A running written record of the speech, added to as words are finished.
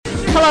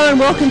Hello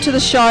and welcome to the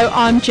show.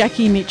 I'm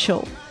Jackie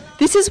Mitchell.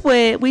 This is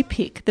where we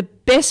pick the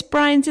best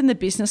brains in the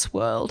business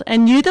world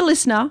and you, the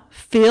listener,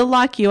 feel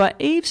like you are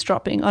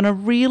eavesdropping on a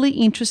really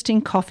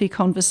interesting coffee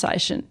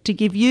conversation to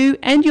give you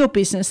and your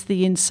business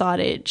the inside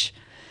edge.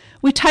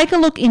 We take a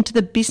look into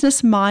the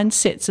business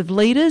mindsets of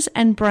leaders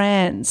and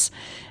brands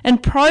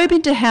and probe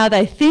into how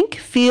they think,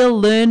 feel,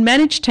 learn,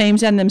 manage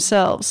teams and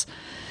themselves.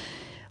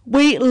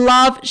 We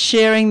love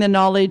sharing the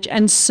knowledge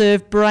and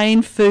serve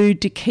brain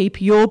food to keep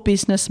your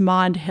business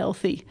mind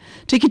healthy.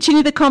 To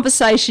continue the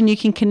conversation, you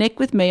can connect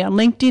with me on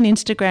LinkedIn,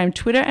 Instagram,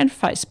 Twitter and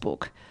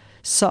Facebook.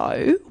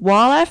 So,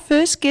 while our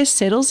first guest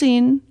settles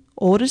in,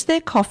 orders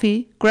their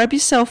coffee, grab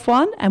yourself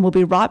one and we'll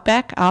be right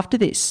back after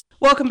this.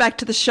 Welcome back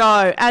to the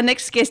show. Our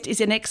next guest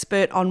is an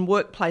expert on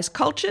workplace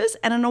cultures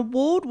and an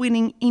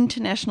award-winning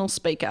international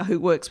speaker who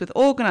works with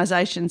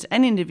organisations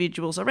and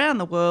individuals around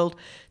the world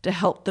to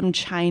help them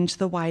change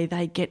the way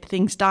they get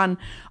things done.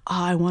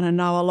 I want to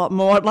know a lot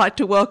more. I'd like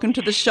to welcome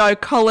to the show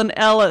Colin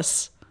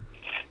Ellis.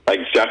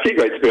 Thanks, Jackie.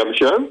 Great to be on the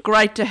show.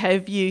 Great to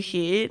have you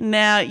here.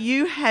 Now,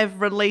 you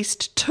have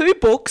released 2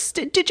 books.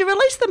 Did you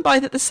release them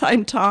both at the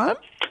same time?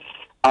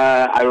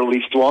 I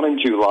released one in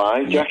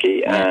July,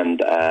 Jackie, and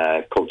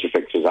Culture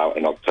Fix was out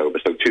in October,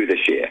 so 2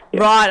 this year. Yeah.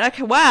 Right,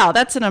 okay, wow,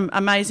 that's an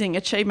amazing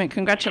achievement.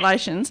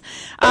 Congratulations.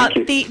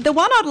 Thank you. The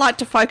one I'd like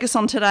to focus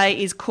on today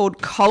is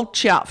called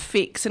Culture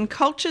Fix, and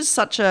culture's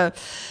such a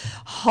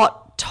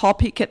hot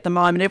topic at the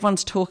moment.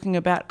 Everyone's talking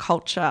about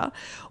culture.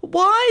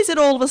 Why is it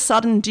all of a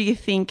sudden, do you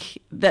think,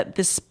 that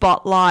the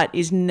spotlight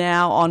is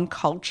now on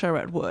culture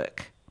at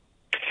work?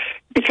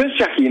 Because,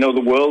 Jackie,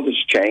 the world has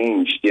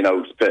changed.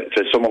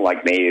 For someone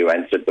like me who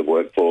entered the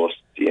workforce,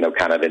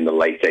 kind of in the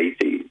late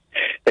 80s,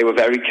 they were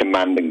very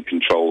command and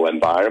control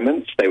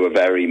environments. They were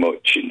very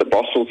much, the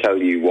boss will tell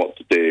you what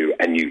to do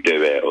and you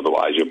do it,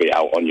 otherwise you'll be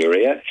out on your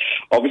ear.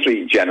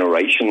 Obviously,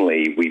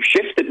 generationally, we've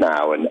shifted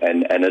now,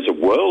 and as a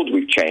world,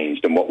 we've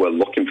changed, and what we're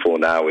looking for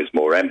now is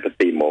more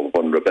empathy, more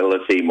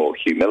vulnerability, more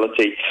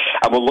humility,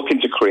 and we're looking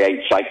to create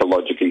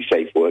psychologically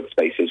safe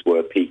workspaces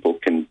where people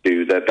can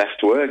do their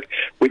best work,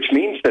 which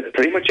means that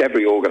pretty much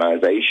every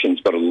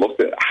organization's got to look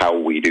at how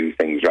we do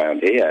things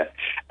around here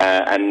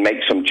and make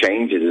some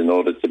changes in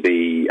order to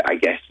be, I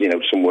guess,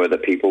 somewhere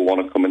that people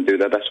want to come and do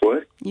their best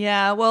work.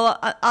 Yeah, well,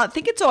 I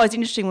think it's always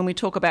interesting when we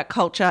talk about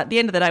culture. At the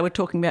end of the day, we're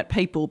talking about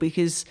people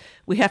because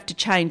we have to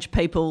change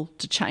people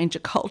to change a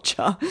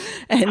culture.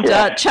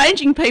 And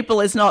changing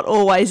people is not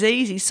always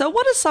easy. So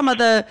what are some of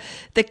the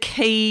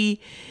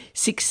key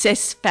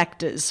success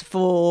factors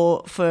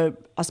for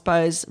I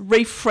suppose,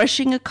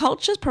 refreshing a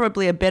culture is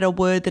probably a better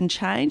word than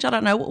change? I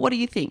don't know. What do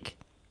you think?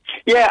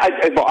 Yeah,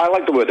 I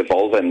like the word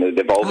evolving.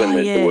 Evolving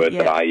is the word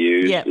that I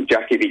use,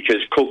 Jackie, because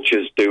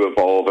cultures do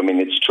evolve. I mean,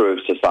 it's true of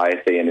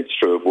society and it's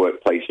true of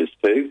workplaces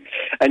too.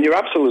 And you're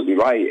absolutely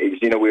right.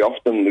 We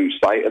often lose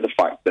sight of the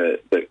fact that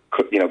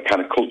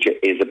kind of culture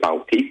is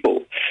about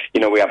people.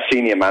 We have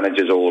senior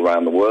managers all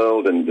around the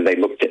world and they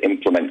look to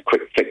implement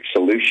quick fix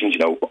solutions.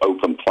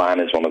 Open plan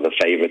is one of the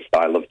favorites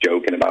that I love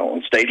joking about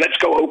on stage. Let's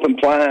go open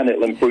plan.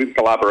 It'll improve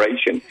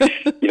collaboration.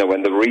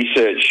 When the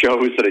research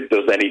shows that it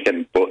does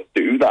anything but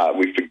do that,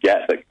 we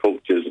forget that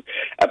culture's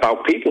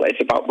about people.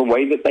 It's about the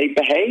way that they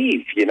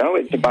behave.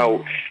 It's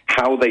about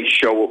how they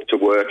show up to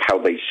work, how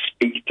they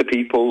speak to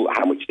people,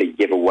 how much they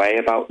give away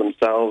about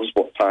themselves,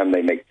 what time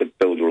they make to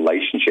build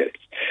relationships,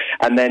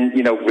 and then,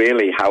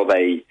 really how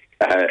they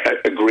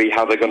agree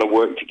how they're going to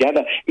work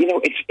together.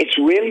 It's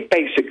really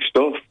basic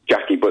stuff,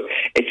 Jackie, but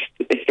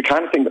it's the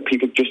kind of thing that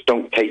people just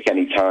don't take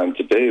any time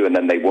to do, and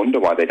then they wonder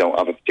why they don't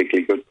have a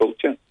particularly good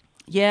culture.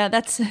 Yeah,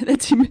 that's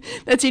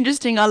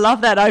interesting. I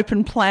love that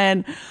open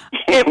plan.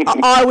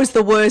 I was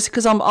the worst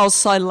because I was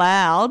so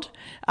loud.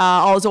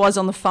 I was always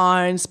on the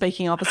phone,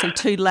 speaking obviously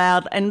too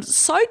loud and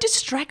so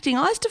distracting.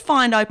 I used to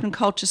find open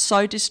culture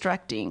so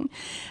distracting,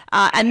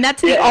 and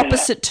that's the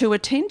opposite to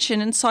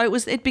attention. And so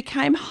it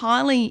became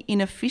highly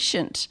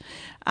inefficient.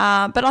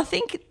 But I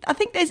think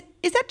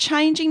is that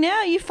changing now?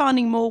 Are you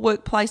finding more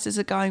workplaces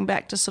are going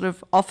back to sort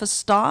of office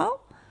style?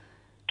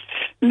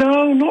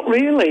 No, not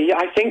really.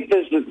 I think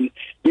there's,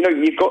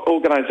 you've got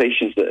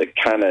organisations that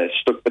are kind of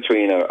stuck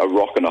between a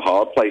rock and a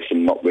hard place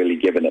and not really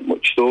giving it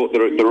much thought.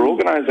 There are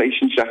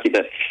organisations, Jackie,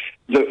 that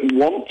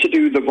want to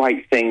do the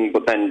right thing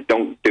but then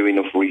don't do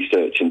enough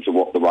research into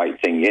what the right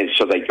thing is,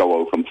 so they go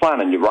open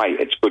plan. And you're right,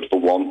 it's good for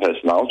one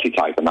personality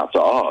type, and that's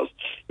ours.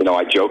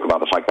 I joke about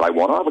the fact that I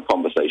want to have a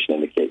conversation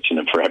in the kitchen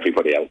and for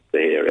everybody else to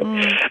hear it.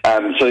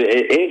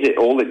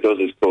 So all it does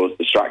is cause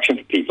distraction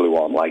for people who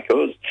aren't like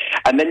us.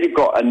 And then you've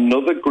got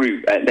another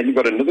group,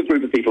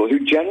 of people who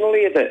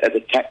generally are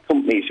the tech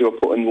companies who are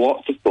putting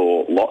lots of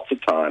thought, lots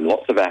of time,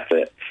 lots of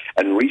effort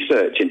and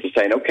research into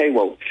saying, okay,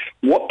 well,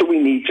 what do we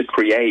need to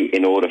create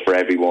in order for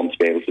everyone to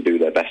be able to do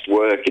their best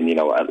work? And,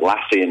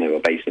 Atlassian, who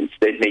are based in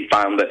Sydney,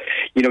 found that,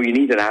 you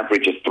need an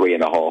average of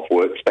 3.5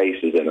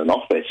 workspaces in an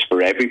office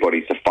for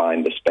everybody to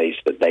find the space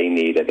that they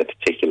need at a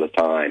particular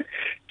time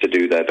to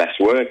do their best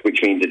work,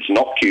 which means it's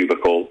not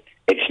cubicle,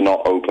 It's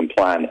not open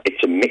plan.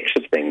 It's a mix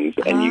of things,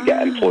 and you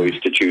get employees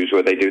to choose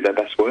where they do their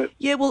best work.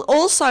 Yeah, we'll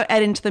also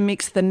add into the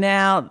mix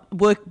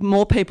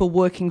more people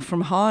working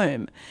from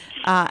home.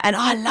 And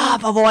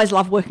I've always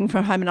loved working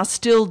from home, and I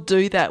still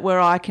do that, where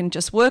I can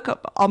just work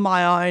on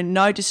my own,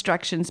 no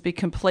distractions, be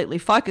completely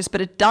focused.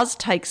 But it does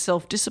take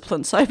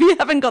self-discipline. So if you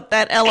haven't got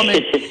that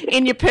element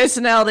in your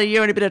personality,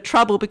 you're in a bit of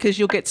trouble, because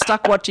you'll get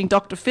stuck watching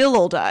Dr. Phil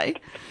all day.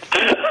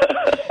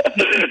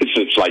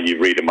 It's like you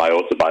reading my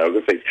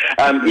autobiography.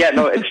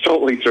 It's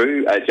totally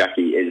true,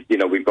 Jackie.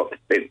 We've got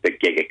the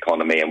gig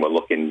economy, and we're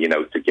looking,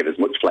 to give as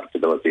much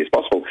flexibility as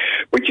possible,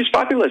 which is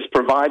fabulous,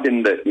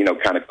 providing that,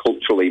 kind of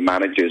culturally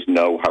managers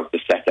know how to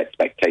set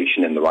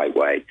expectation in the right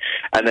way.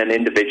 And then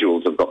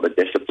individuals have got the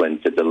discipline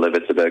to deliver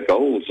to their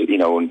goals,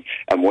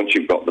 and once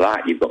you've got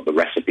that, you've got the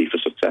recipe for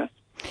success.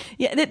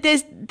 Yeah,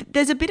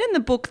 there's a bit in the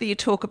book that you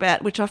talk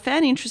about, which I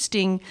found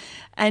interesting,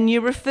 and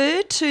you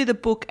refer to the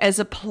book as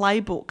a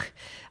playbook.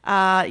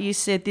 You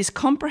said this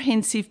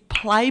comprehensive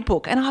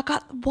playbook, and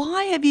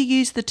why have you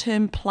used the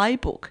term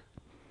playbook?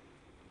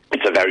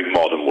 It's a very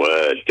modern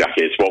word,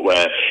 Jackie. It's what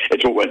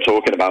we're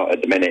talking about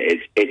at the minute.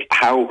 It's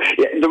how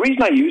the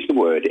reason I use the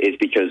word is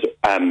because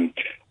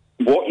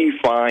what you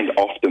find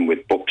often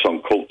with books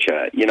on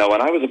culture, and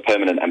I was a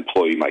permanent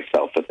employee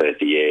myself for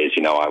 30 years.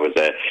 I was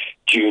a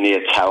junior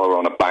teller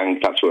on a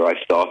bank. That's where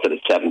I started at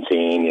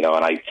 17, and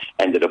I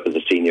ended up as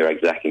a senior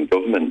exec in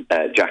government,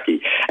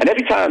 Jackie. And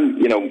every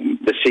time,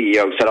 the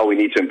CEO said, we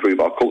need to improve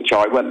our culture,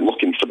 I went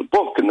looking for the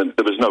book, and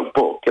there was no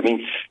book. I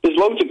mean, there's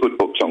loads of good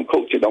books on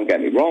culture, don't get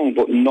me wrong,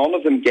 but none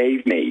of them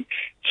gave me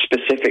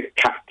specific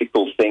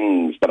tactical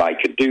things that I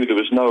could do. There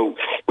was no,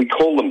 we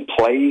call them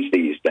plays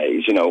these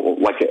days,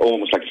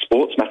 almost like a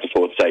sports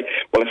metaphor to say,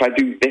 well, if I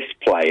do this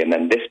play and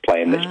then this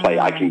play and this play,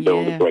 I can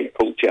build a great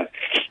culture.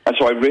 And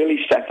so I really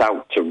set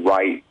out to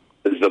write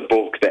the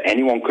book that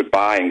anyone could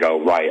buy and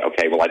go, right,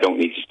 okay, well, I don't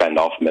need to spend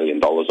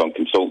 $500,000 on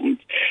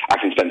consultants. I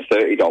can spend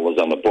 $30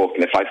 on a book,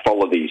 and if I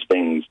follow these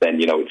things, then,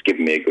 it's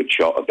given me a good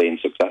shot of being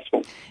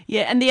successful.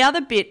 Yeah, and the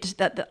other bit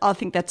that I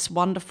think that's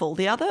wonderful,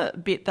 the other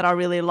bit that I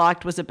really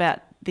liked was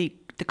about the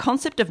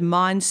concept of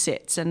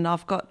mindsets, and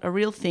I've got a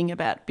real thing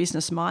about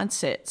business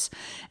mindsets.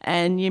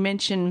 And you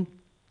mentioned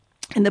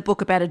in the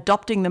book about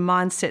adopting the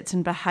mindsets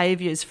and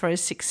behaviours for a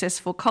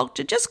successful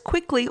culture. Just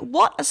quickly,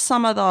 what are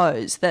some of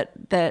those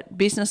that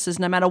businesses,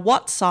 no matter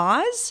what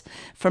size,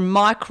 from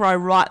micro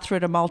right through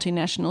to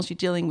multinationals, you're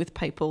dealing with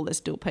people, they're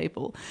still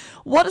people.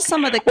 What are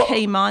some of the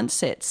key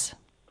mindsets?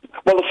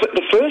 Well,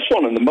 the first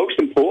one and the most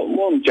important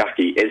one,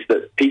 Jackie, is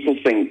that people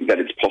think that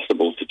it's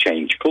possible to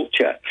change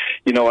culture.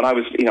 And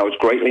I was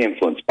greatly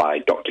influenced by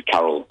Dr.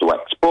 Carol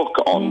Dweck's book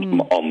on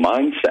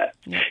mindset.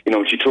 Yeah.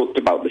 She talked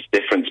about this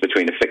difference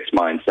between a fixed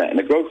mindset and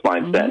a growth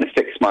mindset. And a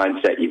fixed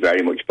mindset, you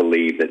very much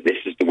believe that this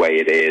is the way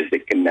it is,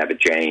 it can never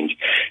change.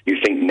 You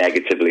think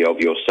negatively of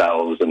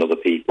yourselves and other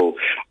people.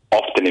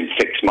 Often in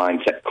fixed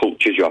mindset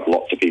cultures, you have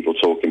lots of people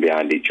talking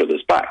behind each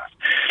other's backs.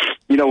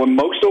 When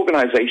most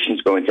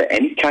organizations go into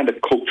any kind of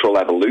cultural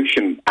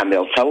evolution, and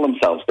they'll tell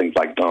themselves things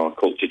like,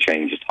 culture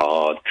change is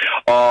hard.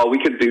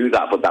 We could do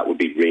that, but that would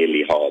be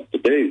really hard to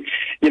do.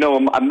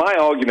 And my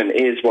argument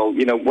is,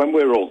 when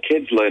we were all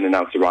kids learning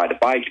how to ride a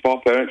bike, if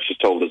our parents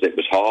just told us it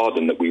was hard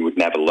and that we would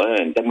never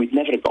learn, then we'd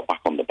never have got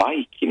back on the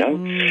bike,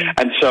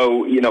 And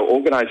so,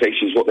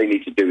 organizations, what they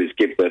need to do is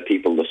give their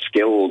people the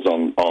skills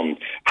on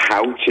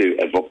how to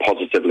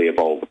positively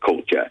evolve a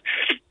culture.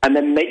 And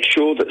then make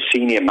sure that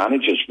senior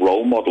managers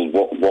role model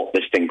what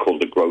this thing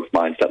called a growth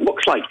mindset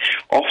looks like.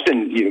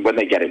 Often, when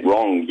they get it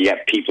wrong, you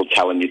get people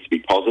telling you to be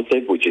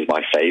positive, which is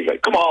my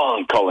favorite. Come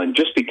on, Colin,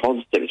 just be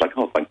positive. It's like,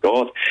 oh, thank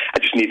God. I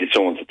just needed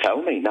someone to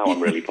tell me. Now I'm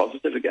really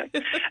positive again.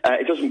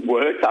 It doesn't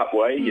work that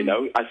way,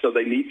 And so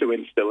they need to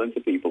instill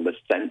into people the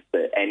sense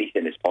that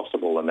anything is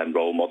possible, and then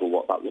role model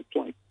what that looks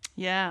like.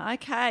 Yeah,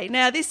 okay.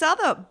 Now, this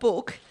other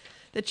book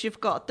that you've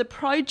got, the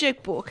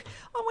project book,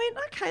 I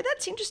went, okay,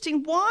 that's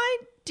interesting. Why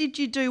did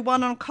you do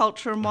one on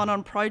culture and one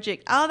on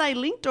project? Are they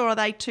linked, or are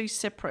they two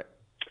separate?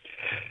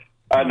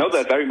 No,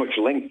 they're very much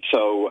linked.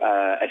 So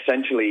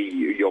essentially,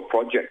 your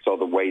projects are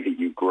the way that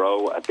you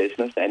grow a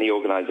business. Any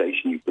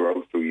organization, you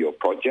grow through your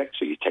projects.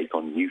 So you take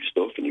on new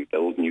stuff and you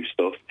build new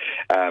stuff.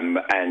 And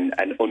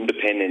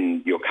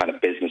underpinning your kind of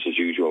business as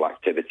usual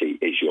activity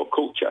is your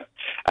culture.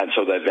 And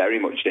so they're very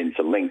much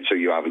interlinked. So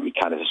you have your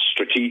kind of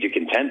strategic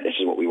intent. This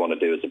is what we want to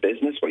do as a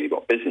business, where you've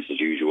got business as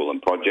usual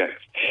and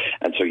projects.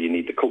 And so you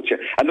need the culture.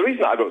 And the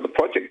reason I wrote the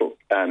project book,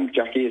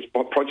 Jackie, is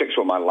projects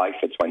were my life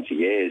for 20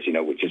 years,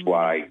 which is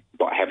why I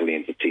got heavily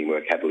into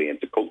teamwork, heavily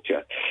into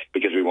culture,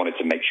 because we wanted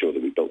to make sure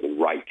that we built the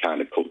right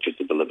kind of culture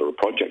to deliver a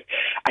project.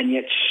 And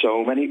yet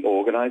so many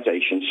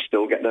organizations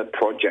still get their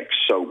projects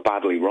so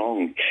badly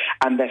wrong.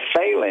 And they're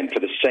failing for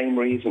the same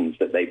reasons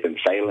that they've been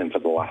failing for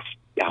the last,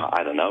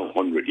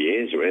 100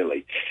 years,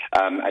 really.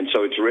 And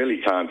so it's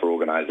really time for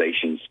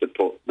organizations to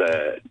put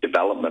the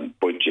development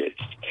budgets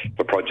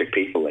for project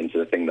people into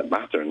the thing that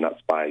matter, and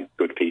that's by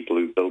good people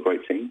who build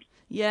great teams.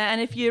 Yeah,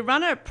 and if you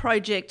run a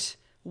project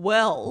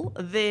well,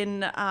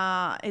 then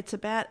it's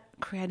about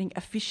creating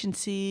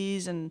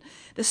efficiencies, and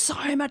there's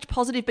so much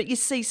positive, but you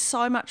see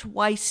so much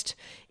waste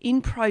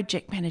in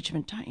project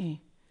management, don't you?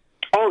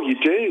 Oh, you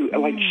do.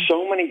 Like,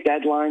 so many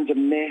deadlines are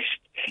missed.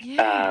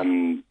 Yeah.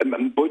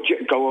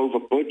 Budget, go over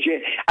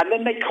budget. And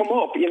then they come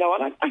up,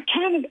 and I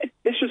kind of,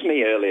 this was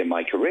me early in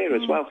my career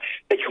as well.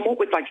 They come up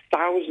with like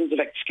thousands of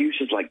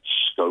excuses like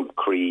scope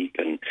creep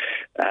and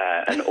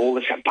all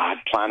this bad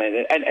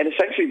planning. And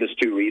essentially there's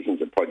two reasons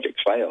that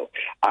projects fail.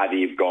 Either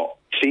you've got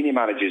senior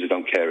managers who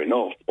don't care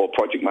enough, or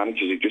project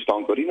managers who just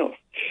aren't good enough.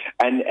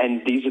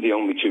 And these are the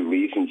only two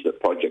reasons that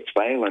projects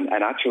fail. And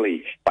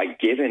actually, by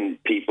giving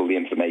people the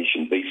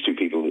information, these two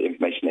people the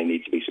information they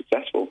need to be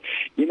successful,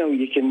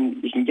 you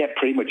can get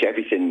pretty much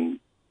everything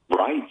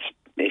right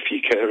if you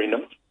care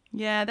enough.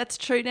 Yeah, that's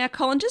true. Now,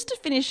 Colin, just to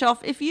finish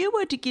off, if you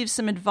were to give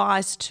some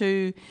advice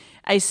to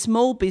a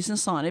small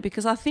business owner,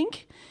 because I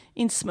think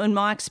in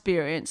my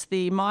experience,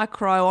 the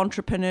micro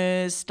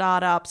entrepreneurs,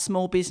 startup,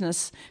 small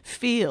business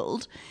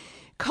field,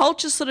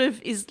 culture sort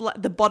of is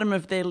like the bottom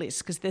of their list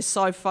because they're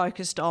so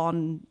focused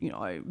on,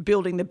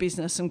 building the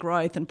business and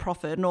growth and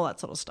profit and all that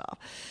sort of stuff.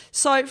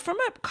 So from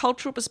a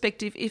cultural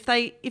perspective,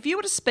 if you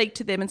were to speak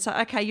to them and say,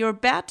 okay, you're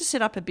about to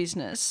set up a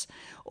business,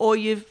 or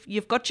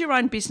you've got your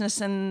own business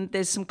and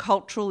there's some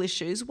cultural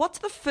issues, what's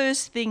the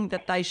first thing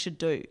that they should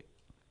do?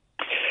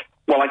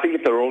 Well, I think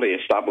if they're already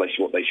established,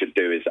 what they should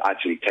do is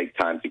actually take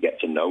time to get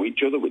to know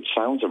each other, which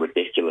sounds a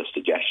ridiculous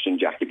suggestion,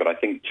 Jackie, but I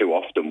think too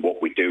often what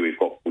we do, we've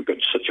got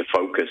such a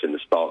focus in the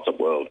startup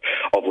world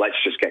of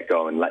let's just get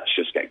going.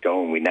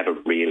 We never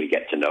really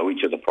get to know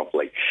each other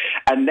properly.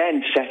 And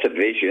then set a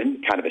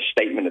vision, kind of a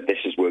statement that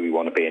this is where we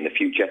want to be in the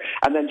future,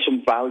 and then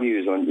some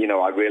values. And,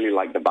 I really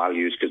like the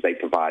values because they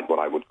provide what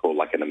I would call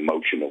like an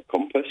emotional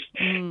compass.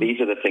 These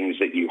are the things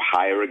that you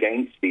hire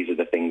against. These are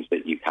the things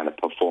that you kind of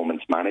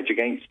performance manage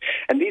against.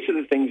 And these are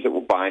the things that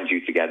will bind you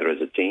together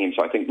as a team.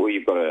 So I think where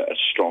you've got a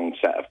strong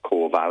set of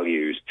core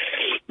values,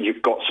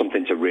 you've got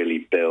something to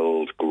really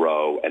build,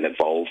 grow, and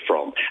evolve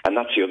from. And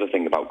that's the other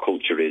thing about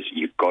culture is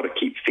you've got to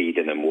keep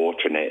feeding and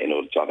watering it in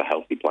order to have a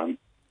healthy plant.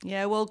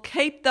 Yeah, well,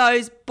 keep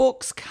those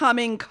books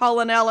coming,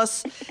 Colin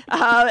Ellis.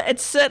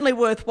 It's certainly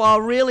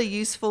worthwhile, really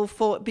useful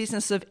for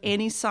business of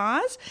any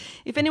size.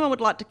 If anyone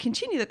would like to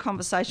continue the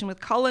conversation with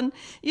Colin,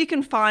 you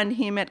can find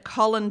him at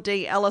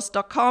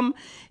colindellis.com.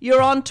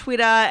 You're on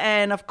Twitter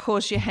and, of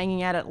course, you're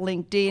hanging out at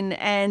LinkedIn.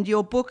 And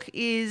your book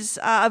is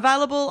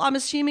available, I'm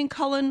assuming,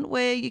 Colin,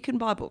 where you can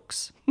buy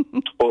books.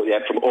 Oh, yeah,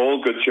 from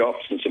all good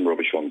shops and some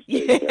rubbish ones too.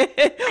 Yeah.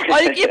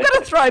 Well, you've got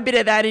to throw a bit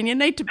of that in. You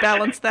need to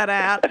balance that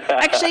out.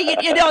 Actually,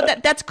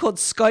 that's called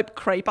scope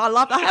creep. I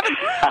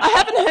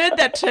haven't heard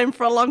that term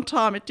for a long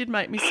time. It did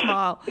make me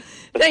smile.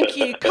 Thank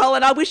you,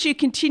 Colin. I wish you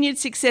continued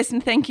success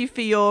and thank you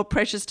for your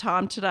precious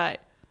time today.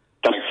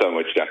 Thanks so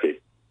much, Jackie.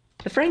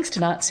 The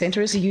Frankston Arts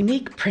Centre is a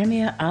unique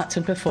premier arts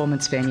and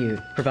performance venue,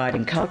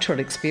 providing cultural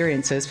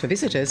experiences for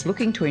visitors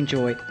looking to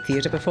enjoy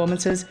theatre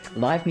performances,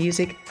 live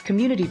music,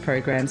 community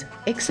programs,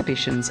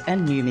 exhibitions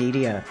and new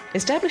media.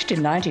 Established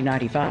in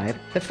 1995,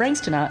 the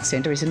Frankston Arts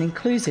Centre is an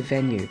inclusive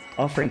venue,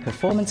 offering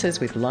performances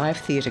with live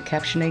theatre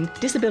captioning,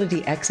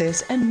 disability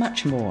access and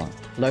much more.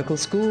 Local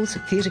schools,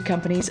 theatre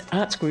companies,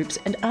 arts groups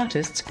and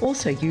artists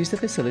also use the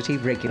facility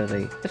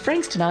regularly. The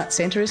Frankston Arts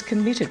Centre is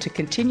committed to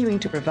continuing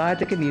to provide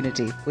the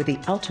community with the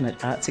ultimate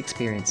arts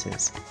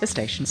experiences. The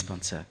station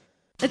sponsor.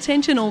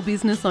 Attention all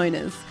business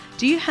owners.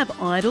 Do you have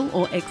idle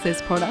or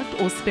excess product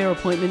or spare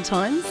appointment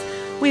times?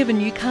 We have a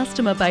new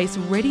customer base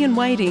ready and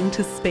waiting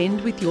to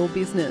spend with your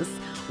business.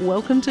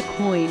 Welcome to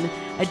Coin,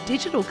 a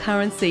digital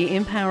currency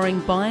empowering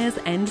buyers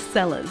and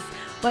sellers.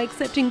 By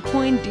accepting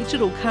Coin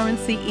digital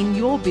currency in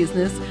your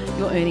business,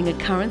 you're earning a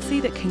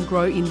currency that can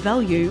grow in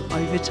value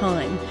over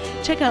time.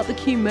 Check out the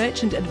Q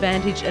Merchant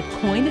Advantage at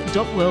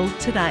coin.world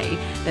today.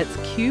 That's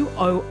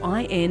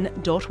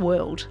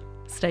QOIN.world.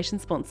 Station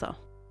sponsor.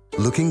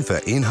 Looking for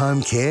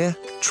in-home care?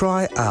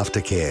 Try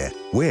Aftercare.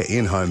 We're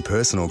in-home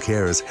personal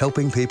carers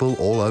helping people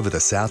all over the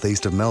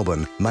southeast of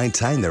Melbourne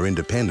maintain their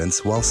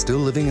independence while still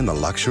living in the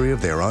luxury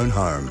of their own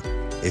home.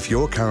 If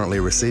you're currently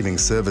receiving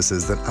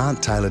services that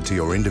aren't tailored to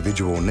your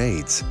individual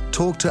needs,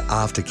 talk to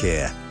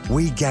Aftercare.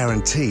 We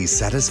guarantee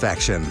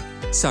satisfaction.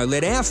 So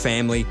let our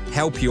family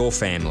help your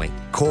family.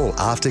 Call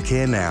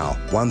Aftercare now,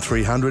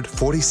 1300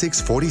 46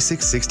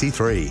 46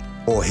 63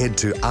 or head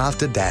to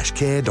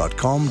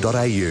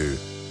after-care.com.au.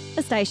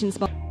 A station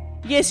spot.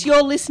 Yes,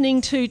 you're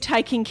listening to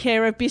Taking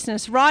Care of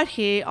Business right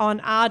here on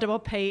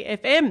RPP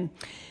FM.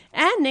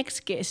 Our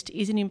next guest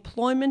is an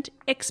employment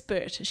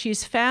expert.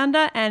 She's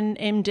founder and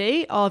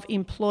MD of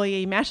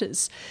Employee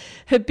Matters.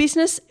 Her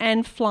business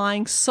and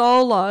flying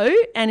solo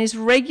and is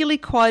regularly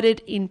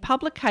quoted in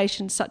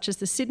publications such as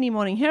the Sydney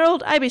Morning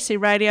Herald,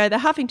 ABC Radio, the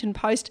Huffington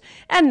Post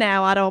and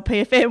now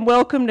RPP FM.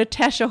 Welcome,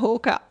 Natasha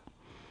Hawker.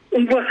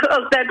 Well,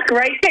 that's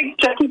great. Thanks,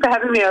 Jackie, for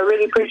having me. I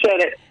really appreciate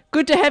it.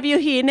 Good to have you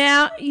here.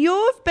 Now,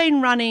 you've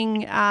been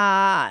running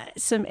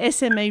some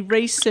SME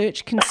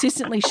research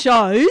consistently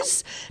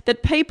shows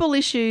that people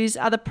issues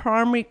are the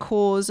primary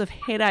cause of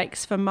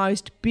headaches for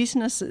most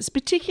businesses,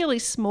 particularly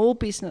small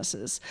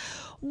businesses.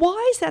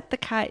 Why is that the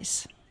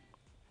case?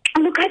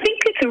 Look, I think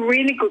it's a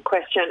really good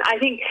question. I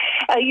think,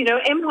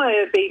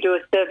 MYOB do a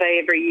survey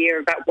every year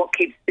about what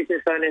keeps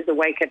business owners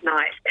awake at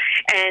night.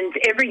 And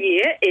every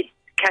year it's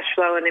cash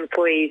flow and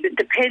employees. It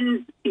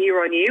depends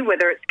year on year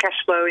whether it's cash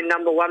flow in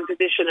number one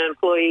position and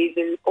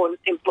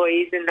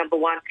employees in number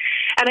one.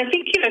 And I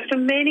think, for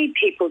many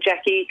people,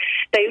 Jackie,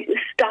 they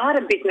start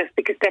a business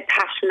because they're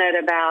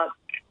passionate about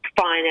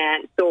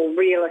finance or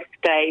real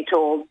estate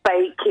or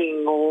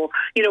baking or,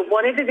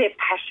 whatever their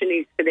passion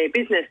is for their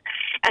business.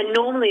 And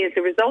normally as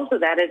a result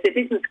of that, as their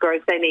business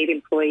grows, they need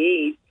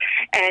employees.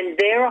 And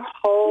they're a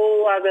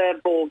whole other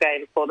ball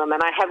game for them.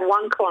 And I have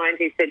one client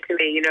who said to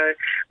me,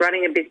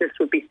 running a business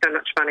would be so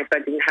much fun if I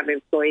didn't have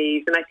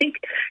employees. And I think,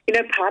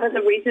 part of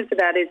the reason for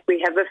that is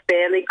we have a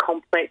fairly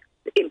complex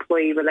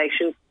employee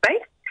relations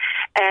space.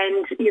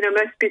 And,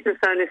 most business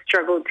owners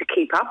struggle to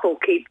keep up or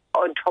keep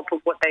on top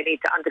of what they need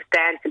to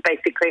understand to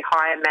basically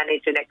hire,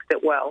 manage and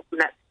exit well. And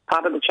that's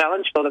part of the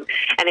challenge for them.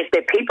 And if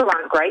their people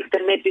aren't great,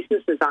 then their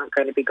businesses aren't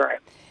going to be great.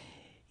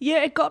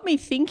 Yeah, it got me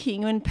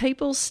thinking when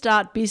people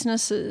start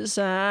businesses,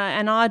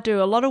 and I do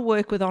a lot of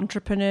work with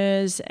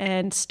entrepreneurs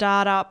and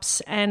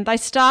startups, and they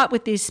start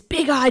with this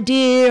big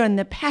idea and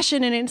the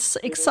passion and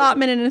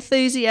excitement and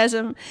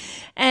enthusiasm,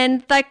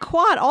 and they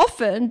quite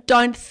often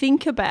don't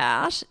think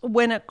about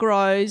when it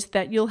grows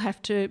that you'll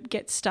have to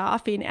get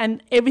staff in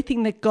and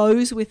everything that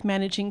goes with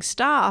managing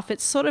staff.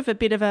 It's sort of a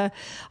bit of a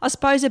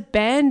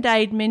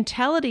Band-Aid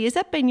mentality. Has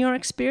that been your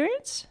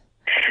experience?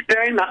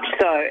 Very much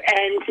so.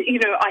 And,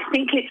 I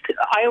think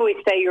I always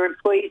say your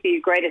employees are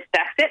your greatest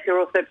asset. They're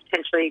also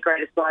potentially your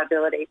greatest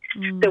liability.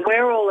 So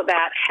we're all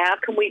about how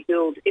can we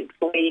build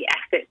employee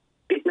asset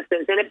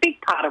businesses. And a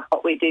big part of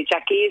what we do,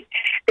 Jackie, is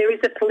there is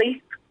a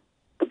police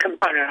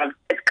component of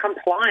it's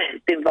compliance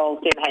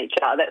involved in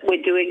HR, that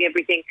we're doing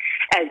everything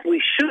as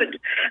we should.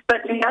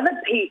 But the other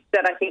piece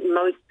that I think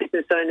most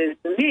business owners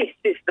miss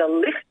is the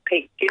lift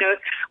piece.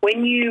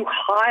 When you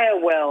hire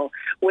well,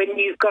 when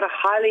you've got a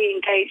highly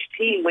engaged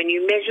team, when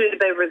you measure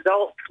the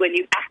results, when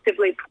you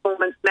actively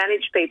performance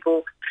manage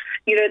people,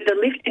 the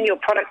lift in your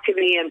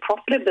productivity and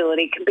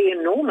profitability can be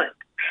enormous.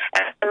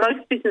 And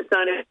most business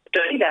owners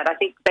don't do that. I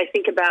think they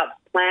think about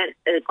plant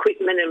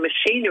equipment and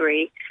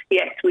machinery.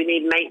 Yes, we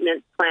need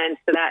maintenance plans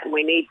for that and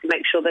we need to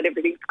make sure that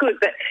everything's good.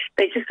 But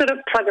they just sort of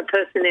plug a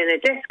person in a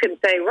desk and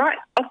say, right,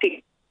 off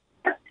you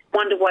go.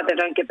 Wonder why they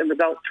don't get the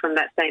results from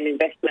that same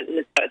investment.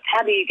 And so it's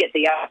how do you get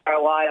the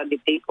ROI on your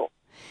people?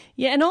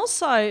 Yeah, and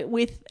also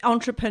with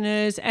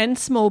entrepreneurs and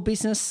small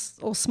business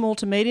or small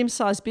to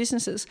medium-sized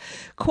businesses,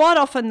 quite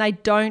often they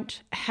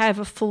don't have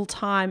a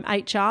full-time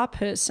HR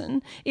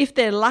person. If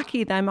they're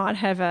lucky, they might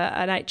have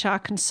an HR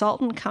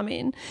consultant come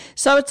in.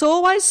 So it's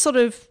always sort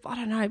of,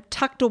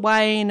 tucked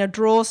away in a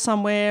drawer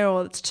somewhere,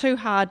 or it's too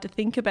hard to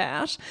think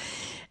about.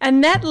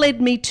 And that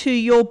led me to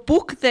your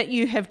book that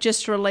you have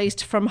just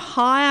released, From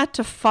Hire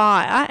to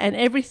Fire and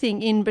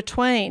Everything in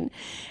Between.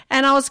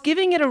 And I was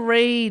giving it a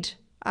read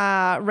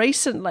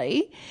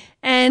recently,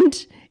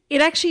 and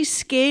it actually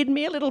scared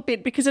me a little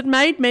bit because it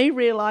made me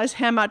realise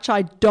how much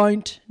I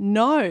don't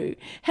know.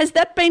 Has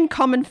that been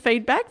common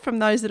feedback from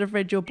those that have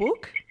read your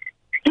book?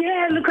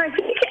 Yeah, look, I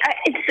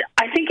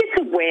think it's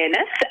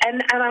awareness,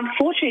 and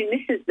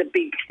unfortunately this is the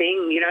big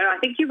thing. I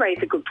think you raise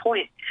a good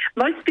point.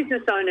 Most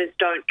business owners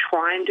don't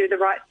try and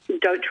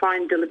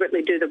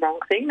deliberately do the wrong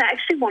thing. They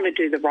actually want to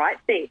do the right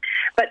thing.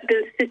 But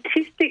the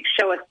statistics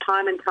show us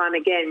time and time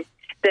again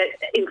that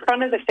in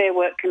front of the Fair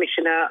Work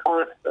Commissioner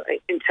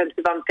in terms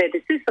of unfair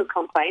dismissal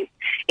complaints,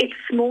 it's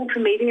small to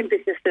medium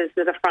businesses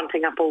that are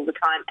fronting up all the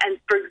time. And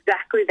for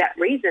exactly that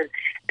reason,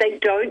 they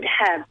don't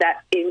have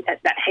that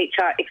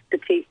HR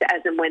expertise as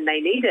and when they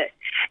need it.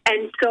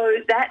 And so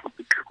that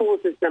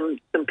causes them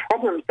some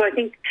problems. So I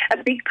think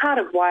a big part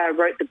of why I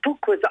wrote the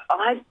book was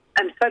I'm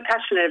so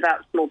passionate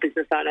about small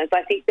business owners.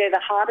 I think they're the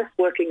hardest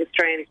working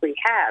Australians we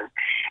have.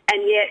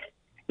 And yet,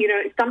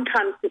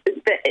 sometimes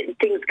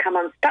things come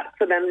unstuck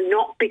for them,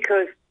 not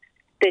because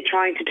they're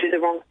trying to do the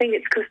wrong thing,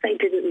 it's because they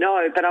didn't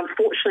know. But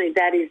unfortunately,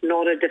 that is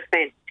not a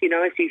defence.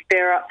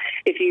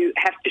 If you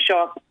have to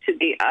show up to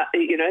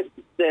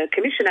the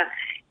commissioner,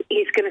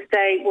 he's going to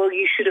say, well,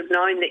 you should have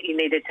known that you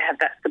needed to have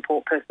that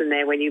support person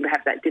there when you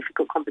have that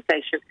difficult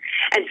conversation.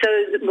 And so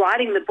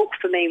writing the book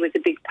for me was a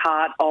big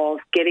part of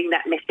getting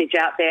that message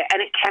out there,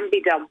 and it can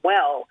be done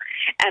well.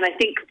 And I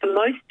think for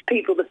most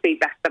people, the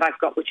feedback that I've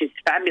got, which is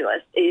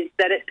fabulous, is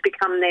that it's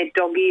become their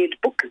dog-eared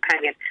book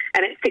companion,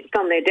 and it sits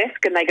on their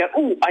desk and they go,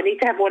 oh, I need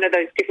to have one of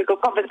those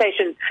difficult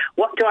conversations.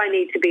 What do I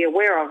need to be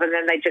aware of? And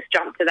then they just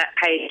jump to that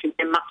page and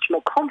they're much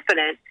more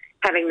confident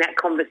having that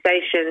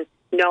conversation,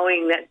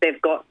 knowing that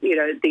they've got,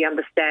 the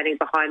understanding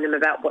behind them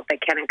about what they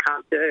can and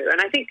can't do.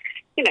 And I think,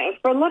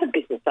 for a lot of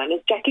business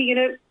owners, Jackie,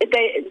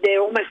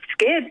 they're almost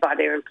scared by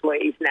their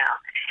employees now.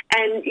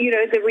 And,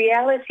 the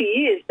reality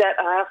is that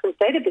I often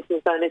say to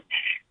business owners,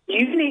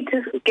 you need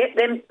to get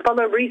them to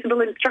follow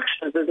reasonable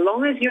instructions. As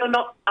long as you're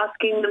not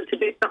asking them to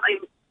do something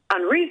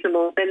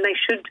unreasonable, then they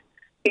should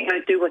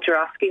do what you're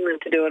asking them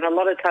to do. And a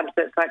lot of times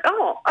it's like,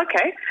 oh,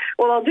 okay,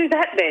 well, I'll do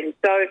that then.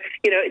 So,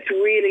 it's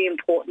really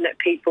important that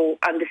people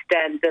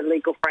understand the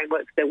legal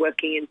frameworks they're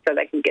working in so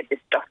they can get this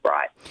stuff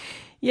right.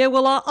 Yeah,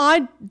 well,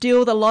 I deal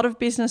with a lot of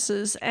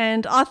businesses,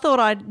 and I thought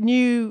I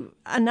knew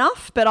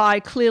enough, but I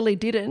clearly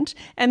didn't.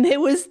 And there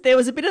was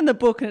a bit in the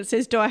book, and it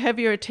says, "Do I have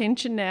your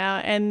attention now?"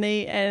 And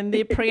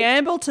the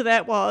preamble to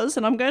that was,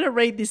 and I'm going to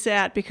read this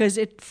out because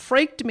it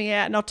freaked me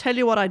out, and I'll tell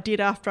you what I did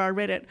after I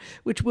read it,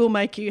 which will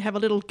make you have a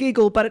little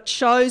giggle, but it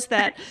shows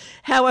that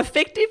how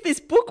effective this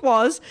book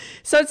was.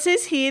 So it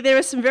says here, there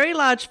are some very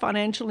large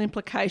financial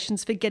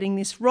implications for getting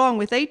this wrong,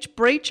 with each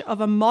breach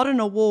of a modern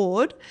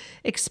award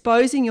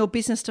exposing your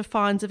business to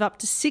fines of up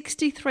to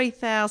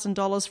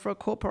 $63,000 for a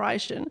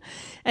corporation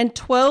and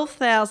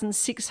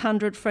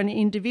 $12,600 for an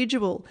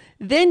individual.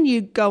 Then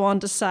you go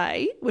on to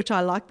say, which I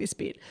like this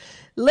bit,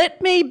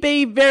 let me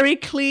be very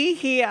clear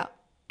here.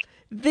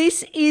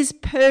 This is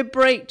per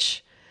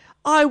breach.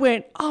 I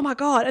went, oh my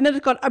God. And then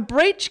it's got, a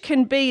breach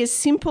can be as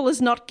simple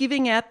as not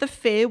giving out the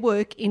Fair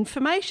Work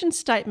information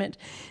statement.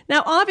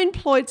 Now, I've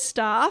employed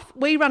staff.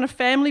 We run a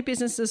family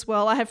business as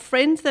well. I have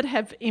friends that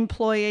have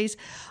employees.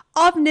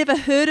 I've never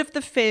heard of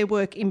the Fair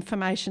Work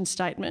information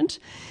statement.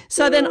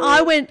 So then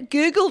I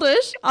Googled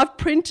it, I've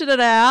printed it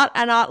out,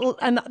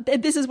 and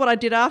this is what I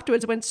did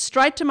afterwards. I went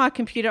straight to my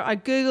computer, I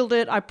Googled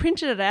it, I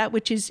printed it out,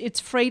 it's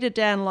free to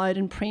download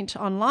and print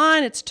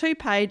online. It's 2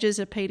 pages,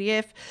 a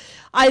PDF.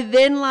 I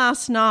then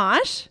last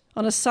night,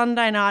 on a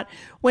Sunday night,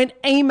 went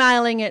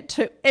emailing it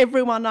to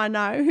everyone I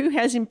know who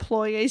has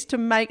employees, to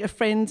make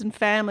friends and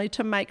family,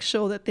 to make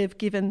sure that they've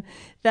given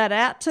that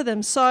out to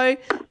them. So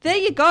there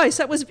you go.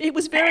 So it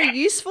was very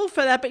useful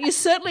for that, but you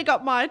certainly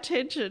got my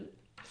attention.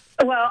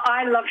 Well,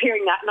 I love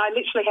hearing that, and I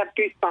literally have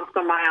goosebumps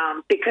on my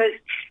arm because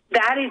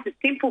that is a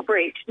simple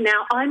breach.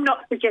 Now, I'm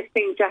not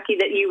suggesting, Jackie,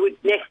 that you would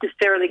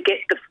necessarily get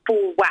the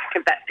full whack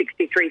of that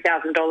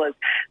 $63,000,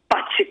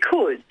 but you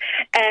could.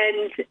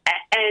 And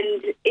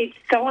it's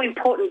so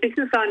important.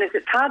 Business owners,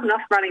 it's hard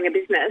enough running a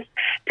business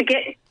to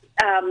get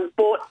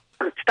bought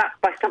stuck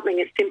by something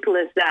as simple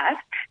as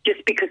that,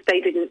 just because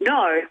they didn't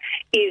know,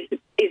 is a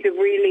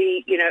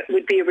really,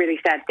 would be a really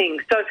sad thing.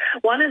 So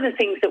one of the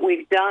things that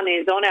we've done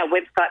is on our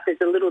website,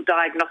 there's a little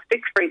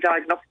free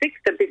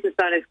diagnostics, so business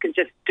owners can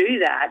just do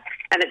that,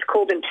 and it's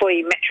called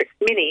Employee Metrics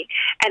Mini,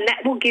 and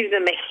that will give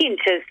them a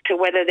hint as to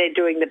whether they're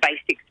doing the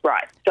basics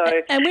right. So,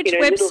 and which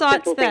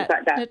website's that,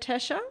 like that,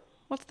 Natasha?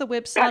 What's the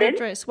website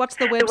address? What's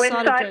the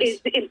website address?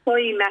 The website is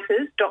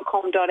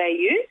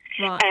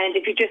employeematters.com.au. Right. And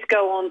if you just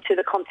go on to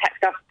the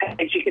Contact Us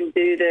page, you can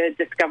do the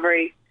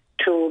discovery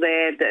tool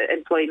there, the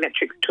employee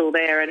metrics tool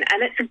there. And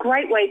it's a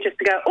great way just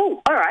to go,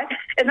 oh, all right.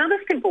 Another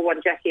simple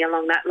one, Jackie,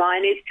 along that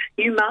line is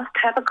you must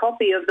have a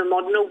copy of the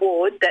modern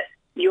award that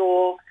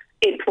your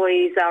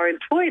employees are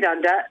employed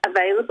under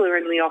available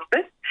in the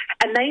office,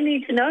 and they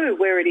need to know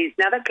where it is.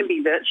 Now, that can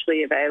be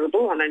virtually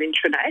available on an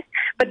intranet,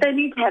 but they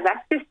need to have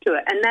access to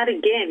it. And that,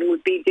 again,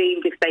 would be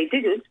deemed, if they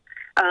didn't,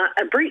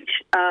 a breach.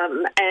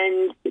 So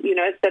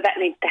that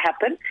needs to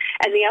happen.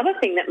 And the other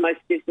thing that most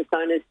business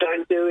owners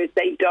don't do is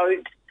they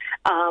don't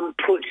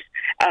put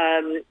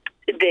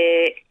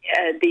the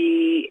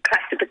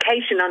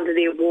classification under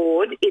the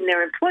award in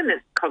their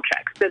employment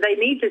contract. So they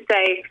need to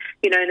say,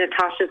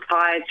 Natasha's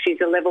hired,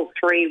 she's a level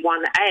 3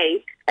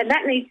 1A, and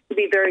that needs to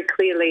be very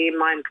clearly in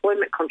my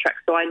employment contract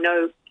so I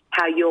know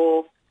how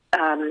you're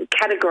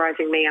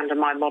categorising me under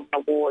my modern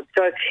award.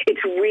 So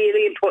it's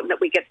really important that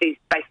we get these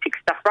basic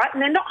stuff right,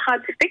 and they're not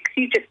hard to fix.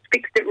 You just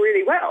fixed it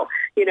really well,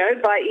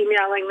 by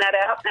emailing that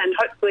out, and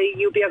hopefully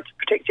you'll be able to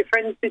protect your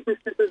friends'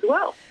 businesses as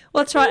well.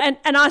 Well, that's right.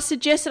 And I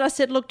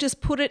said, look,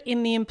 just put it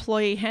in the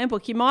employee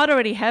handbook. You might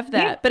already have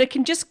that, but it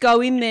can just go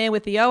in there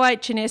with the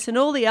OH&S and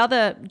all the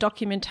other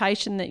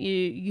documentation that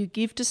you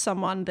give to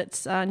someone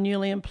that's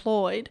newly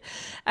employed,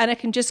 and it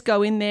can just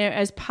go in there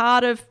as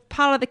part of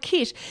the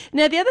kit.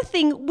 Now, the other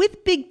thing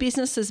with big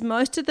businesses,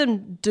 most of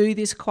them do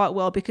this quite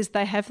well because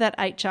they have that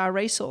HR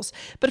resource.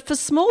 But for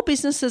small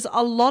businesses,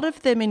 a lot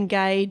of them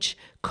engage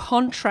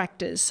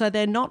contractors. So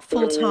they're not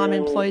full-time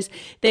employees,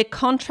 they're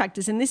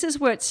contractors. And this is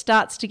where it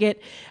starts to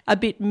get a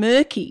bit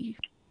murky.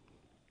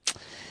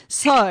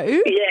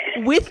 So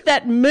with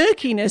that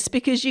murkiness,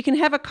 because you can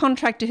have a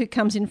contractor who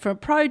comes in for a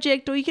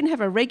project, or you can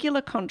have a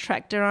regular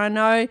contractor. I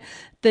know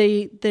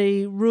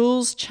the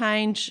rules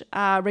change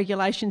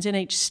regulations in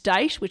each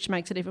state, which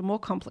makes it even more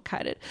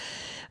complicated.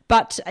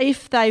 But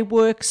if they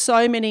work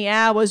so many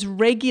hours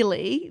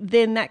regularly,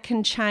 then that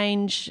can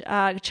change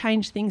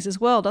things as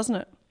well, doesn't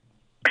it?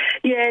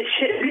 Yeah,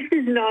 this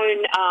is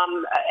known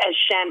as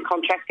sham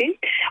contracting.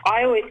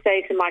 I always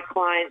say to my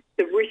clients,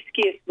 the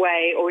riskiest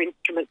way or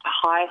instrument to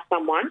hire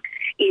someone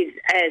is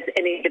as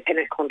an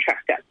independent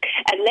contractor.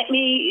 And let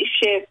me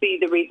share for you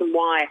the reason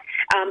why.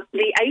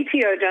 The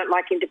ATO don't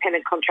like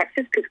independent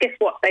contractors because guess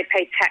what? They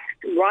pay tax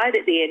right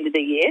at the end of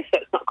the year, so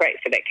it's not great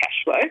for their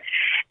cash flow.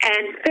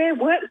 And Fair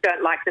Work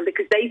don't like them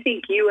because they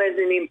think you as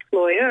an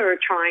employer are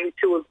trying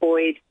to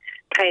avoid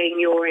paying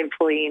your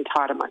employee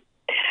entitlement.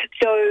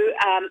 So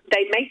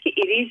they make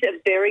it is a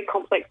very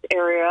complex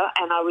area,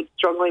 and I would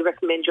strongly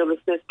recommend your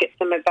listeners get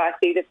some advice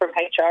either from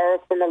HR or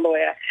from a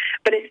lawyer.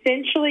 But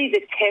essentially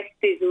the test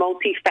is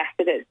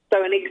multifaceted.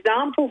 So an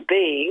example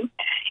being,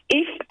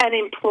 if an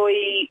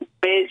employee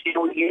wears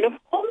your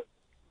uniform,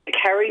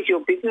 carries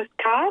your business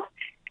card,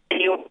 and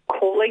you're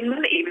calling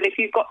them, even if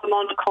you've got them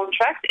on a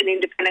contract, an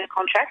independent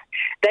contract,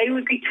 they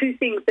would be two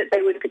things that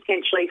they would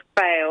potentially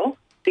fail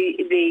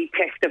the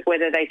test of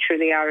whether they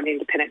truly are an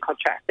independent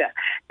contractor.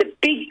 The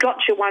big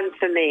gotcha one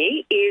for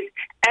me is,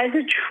 as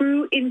a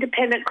true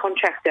independent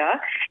contractor,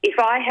 if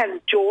I have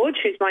George,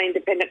 who's my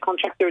independent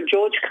contractor, and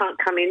George can't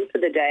come in for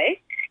the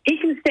day, he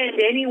can send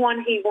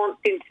anyone he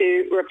wants in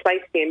to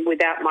replace him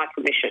without my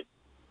permission.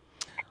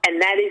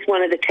 And that is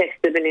one of the tests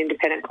of an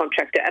independent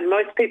contractor. And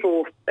most people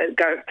will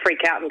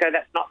freak out and go,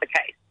 that's not the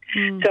case.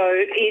 So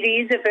it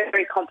is a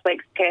very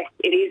complex test.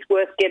 It is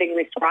worth getting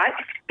this right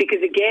because,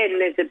 again,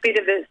 there's a bit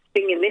of a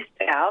sting in this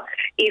towel.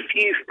 If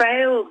you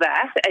fail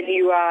that and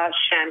you are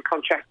sham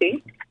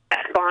contracting, a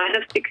fine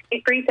of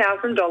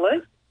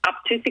 $63,000 up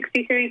to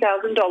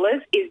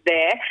 $63,000 is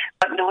there.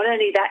 But not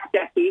only that,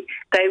 Jackie,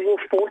 they will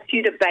force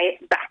you to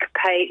back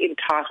pay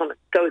entitlement.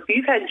 So if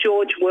you've had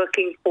George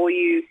working for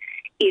you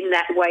in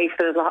that way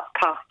for the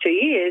past 2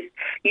 years,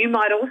 you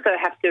might also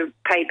have to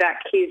pay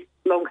back his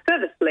long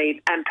service leave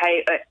and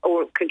pay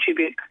or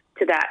contribute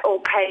to that,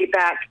 or pay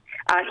back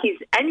his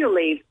annual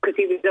leave because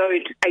he was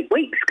owed 8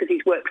 weeks because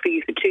he's worked for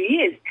you for 2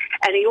 years,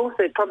 and he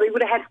also probably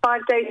would have had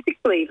 5 days sick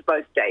leave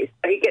both days,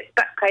 so he gets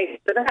back paid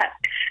for that.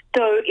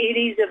 So it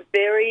is a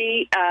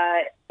very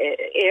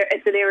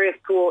it's an area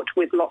fraught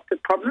with lots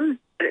of problems,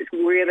 and it's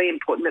really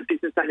important that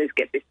business owners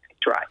get this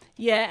right.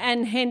 Yeah,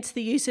 and hence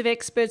the use of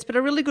experts. But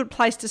a really good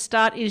place to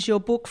start is your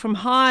book, From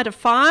Hire to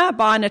Fire,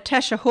 by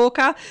Natasha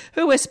Hawker,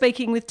 who we're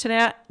speaking with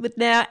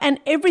now, and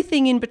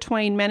everything in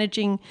between,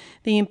 managing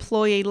the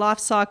employee life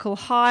cycle,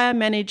 hire,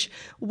 manage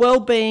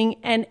well-being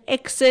and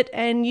exit.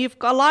 And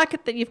I like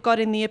it that you've got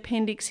in the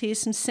appendix here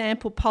some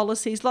sample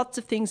policies, lots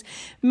of things,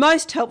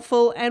 most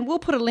helpful. And we'll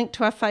put a link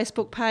to our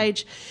Facebook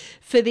page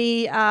for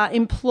the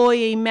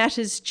Employee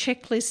Matters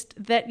checklist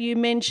that you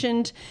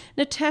mentioned.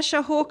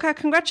 Natasha Hawker,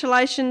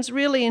 congratulations.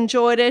 Really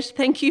enjoyed it.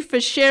 Thank you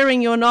for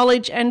sharing your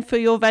knowledge and for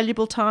your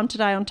valuable time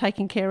today on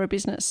Taking Care of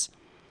Business.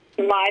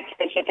 My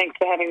pleasure. Thanks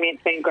for having me.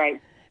 It's been great.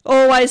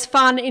 Always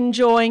fun,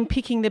 enjoying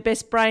picking the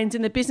best brains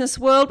in the business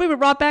world. We'll be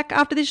right back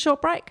after this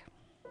short break.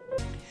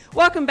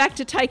 Welcome back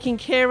to Taking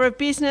Care of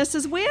Business,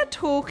 as we're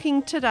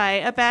talking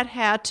today about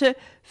how to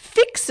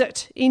fix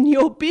it in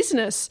your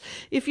business.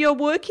 If you're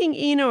working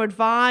in or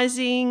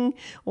advising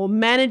or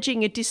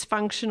managing a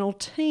dysfunctional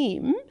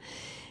team,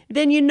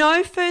 then you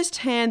know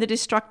firsthand the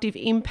destructive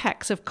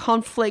impacts of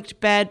conflict,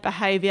 bad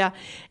behaviour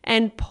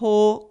and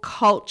poor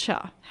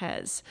culture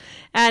has.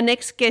 Our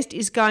next guest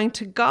is going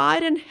to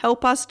guide and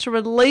help us to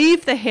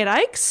relieve the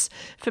headaches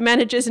for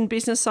managers and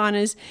business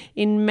owners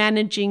in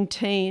managing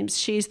teams.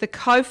 She is the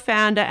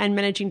co-founder and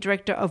managing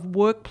director of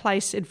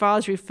workplace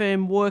advisory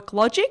firm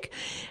WorkLogic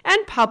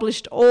and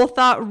published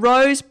author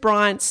Rose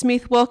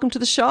Bryant-Smith. Welcome to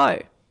the show.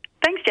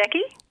 Thanks,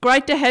 Jackie.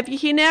 Great to have you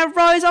here. Now,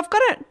 Rose, I've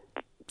got it.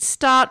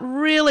 Start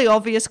really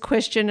obvious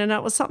question, and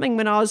it was something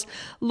when I was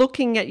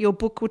looking at your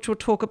book, which we'll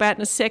talk about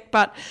in a sec,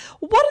 but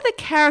what are the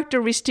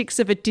characteristics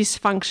of a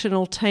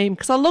dysfunctional team?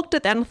 Because I looked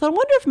at that and I thought, I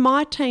wonder if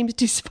my team's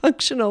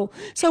dysfunctional.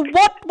 So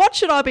what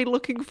should I be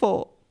looking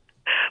for?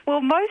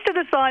 Well, most of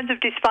the signs of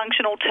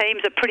dysfunctional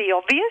teams are pretty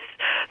obvious.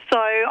 So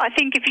I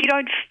think if you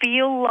don't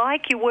feel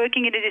like you're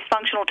working in a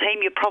dysfunctional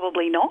team, you're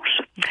probably not.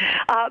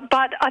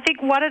 But I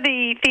think one of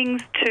the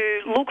things to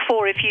look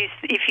for if you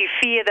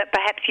fear that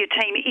perhaps your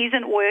team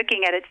isn't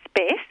working at its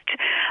best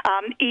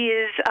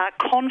is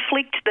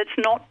conflict that's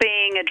not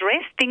being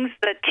addressed, things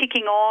that are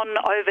ticking on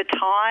over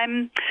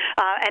time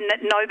and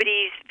that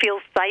nobody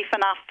feels safe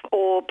enough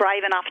or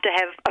brave enough to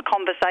have a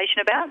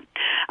conversation about.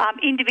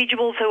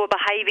 Individuals who are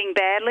behaving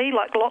badly,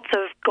 like lots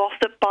of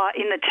gossip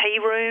in the tea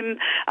room,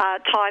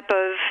 type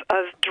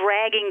of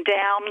dragging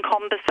down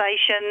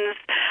conversations,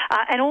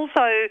 and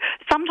also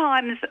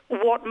sometimes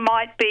what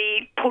might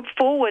be put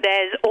forward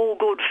as all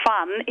good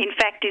fun, in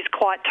fact, is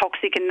quite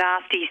toxic and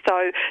nasty.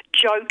 So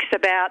jokes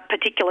about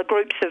particular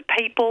groups of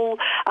people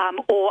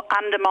or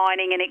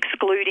undermining and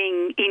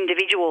excluding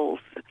individuals.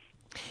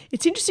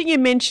 It's interesting you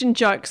mentioned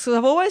jokes, because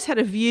I've always had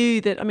a view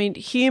that, I mean,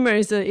 humour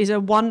is a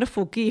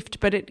wonderful gift,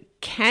 but it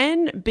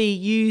can be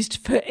used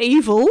for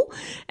evil,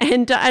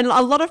 and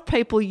a lot of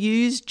people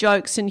use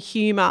jokes and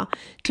humour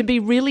to be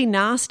really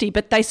nasty,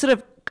 but they sort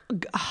of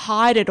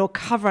hide it or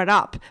cover it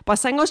up by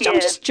saying, I'm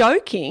just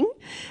joking,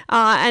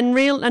 and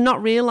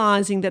not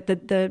realising that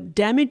the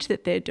damage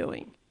that they're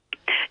doing.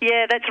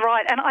 Yeah, that's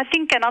right. And I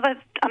think another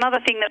Another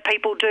thing that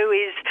people do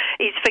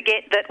is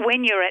forget that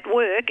when you're at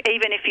work,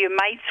 even if you're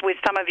mates with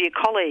some of your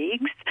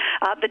colleagues,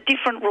 the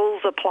different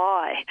rules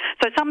apply.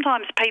 So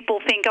sometimes people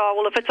think, oh,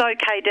 well, if it's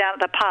okay down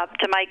at the pub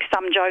to make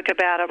some joke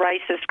about a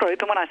racist group,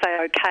 and when I say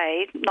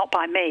okay, not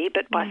by me,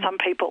 but by some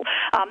people,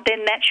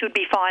 then that should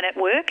be fine at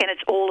work and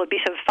it's all a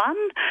bit of fun.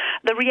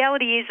 The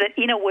reality is that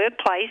in a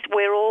workplace,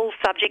 we're all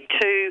subject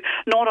to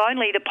not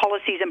only the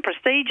policies and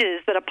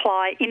procedures that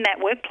apply in that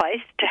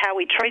workplace to how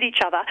we treat each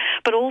other,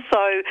 but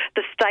also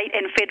the state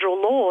and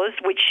federal laws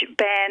which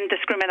ban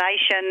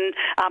discrimination,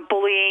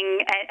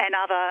 bullying and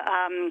other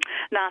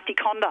nasty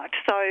conduct.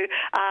 So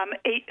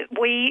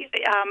we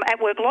at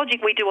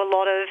WorkLogic, we do a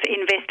lot of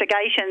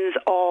investigations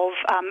of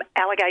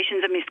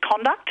allegations of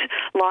misconduct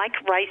like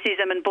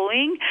racism and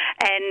bullying,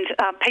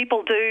 and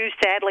people do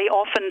sadly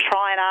often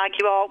try and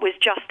argue, oh, it was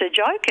just a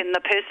joke and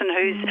the person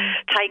who's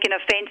taken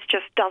offence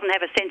just doesn't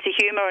have a sense of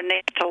humour and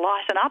needs to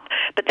lighten up,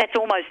 but that's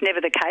almost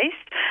never the case.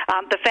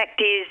 The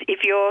fact is,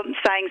 if you're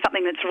saying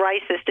something that's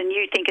racist and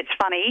you think it's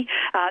funny,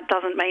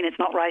 doesn't mean it's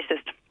not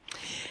racist.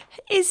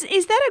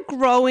 Is that a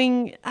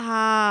growing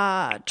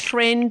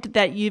trend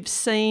that you've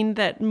seen,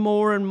 that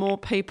more and more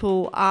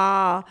people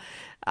are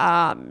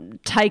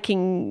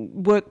taking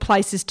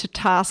workplaces to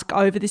task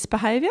over this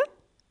behaviour?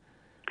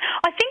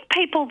 I think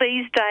people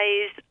these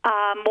days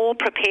are more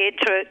prepared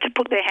to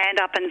put their hand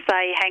up and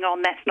say, hang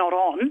on, that's not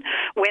on,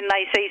 when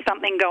they see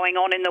something going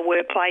on in the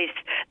workplace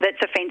that's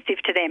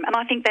offensive to them. And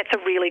I think that's a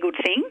really good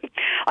thing.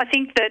 I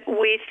think that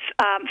with,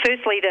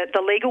 firstly,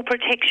 the legal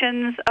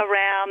protections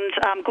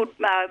around good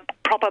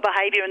proper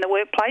behaviour in the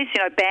workplace,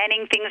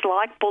 banning things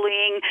like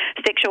bullying,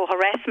 sexual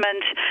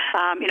harassment,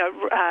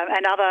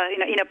 and other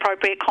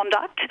inappropriate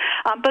conduct.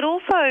 But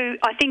also,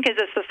 I think as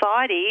a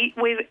society,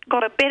 we've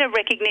got a better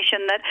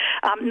recognition that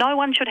no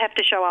one should have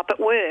to show up at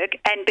work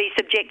and be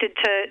subjected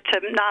to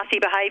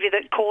nasty behaviour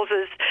that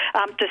causes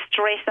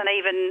distress and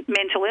even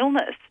mental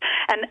illness.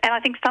 And I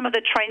think some of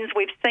the trends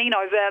we've seen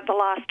over the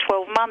last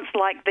 12 months,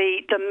 like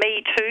the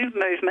Me Too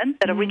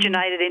movement that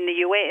originated in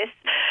the US,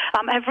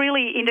 have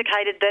really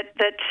indicated that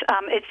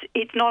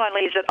it's not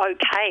only is it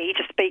okay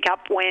to speak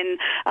up when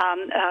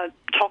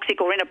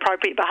toxic or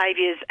inappropriate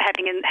behaviour is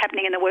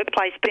happening in the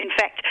workplace, but in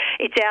fact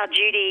it's our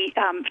duty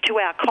to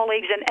our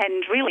colleagues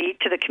and really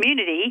to the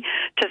community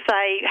to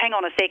say, hang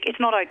on a sec, it's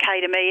not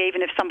okay to me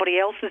even if somebody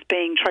else is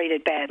being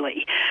treated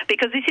badly.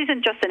 Because this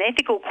isn't just an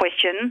ethical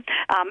question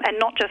and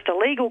not just a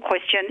legal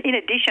question. In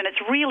addition,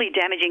 it's really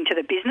damaging to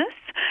the business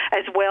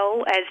as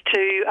well as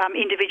to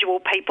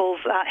individual people's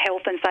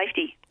health and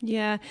safety.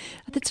 Yeah,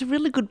 that's a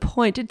really good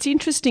point. It's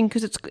interesting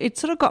because it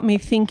sort of got me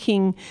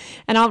thinking,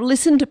 and I've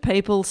listened to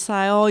people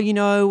say, oh,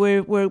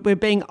 we're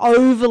being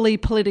overly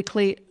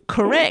politically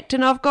correct,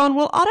 and I've gone,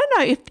 well, I don't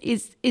know if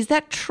is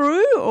that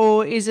true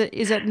or is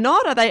it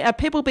not? Are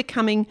people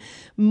becoming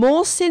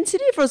more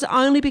sensitive, or is it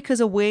only because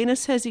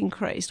awareness has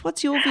increased?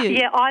 What's your view?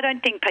 Yeah, I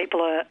don't think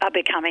people are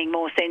becoming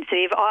more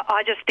sensitive.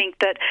 I just think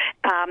that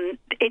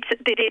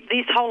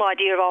this whole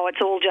idea of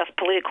it's all just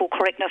political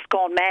correctness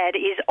gone mad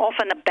is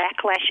often a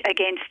backlash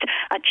against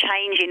a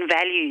change in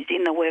values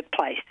in the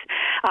workplace,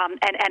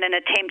 and an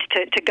attempt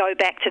to go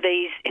back to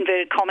these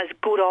inverted commas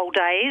good old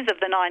days of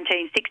the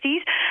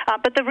 1960s.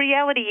 But the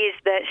reality is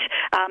that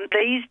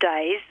these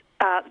days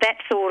that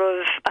sort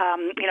of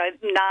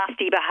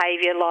nasty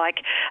behaviour like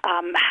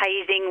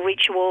hazing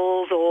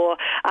rituals or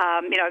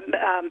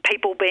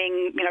people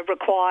being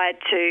required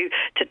to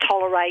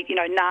tolerate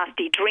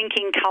nasty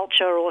drinking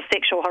culture or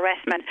sexual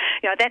harassment,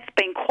 that's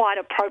been quite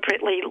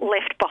appropriately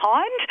left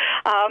behind.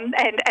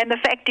 And the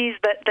fact is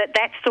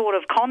that sort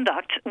of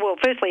conduct, well,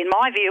 firstly in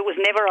my view it was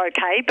never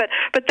okay,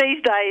 but these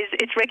days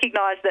it's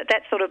recognised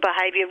that sort of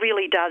behaviour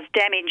really does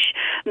damage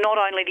not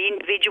only the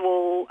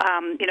individual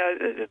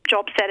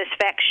job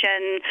satisfaction,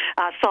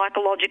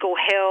 psychological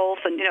health,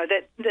 and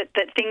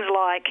that things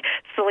like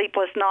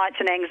sleepless nights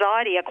and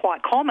anxiety are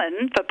quite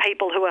common for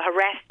people who are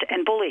harassed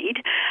and bullied.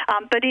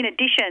 But in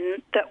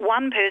addition, that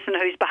one person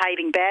who's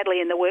behaving badly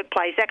in the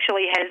workplace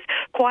actually has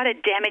quite a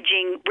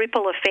damaging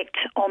ripple effect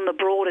on the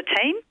broader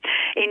team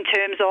in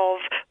terms of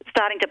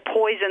starting to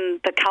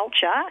poison the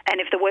culture, and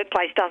if the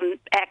workplace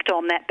doesn't act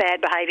on that bad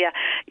behaviour,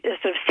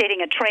 sort of setting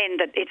a trend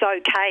that it's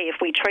okay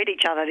if we treat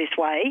each other this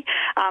way.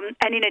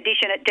 And in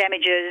addition, it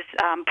damages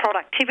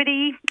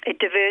productivity, it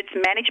diverts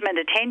management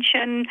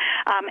attention,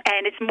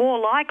 and it's more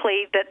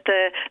likely that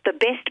the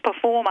best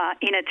performer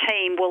in a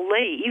team will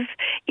leave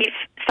if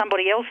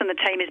somebody else in the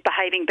team is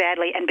behaving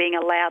badly and being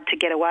allowed to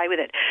get away with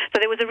it. So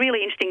there was a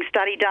really interesting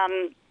study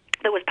done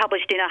that was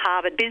published in a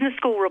Harvard Business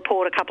School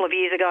report a couple of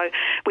years ago,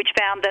 which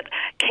found that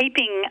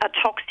keeping a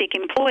toxic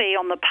employee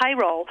on the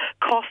payroll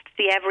costs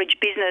the average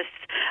business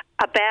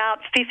about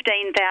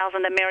 $15,000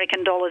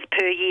 American dollars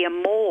per year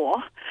more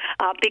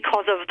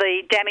because of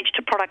the damage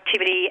to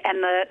productivity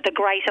and the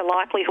greater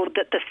likelihood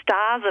that the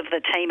stars of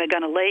the team are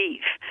going to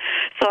leave.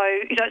 So,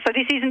 so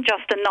this isn't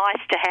just a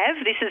nice to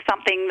have. This is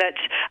something that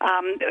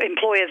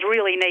employers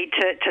really need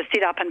to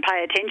sit up and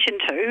pay attention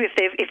to.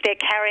 If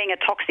they're carrying a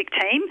toxic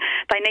team,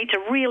 they need to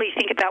really really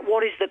think about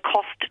what is the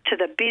cost to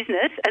the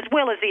business, as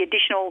well as the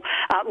additional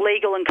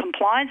legal and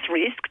compliance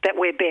risk that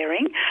we're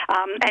bearing,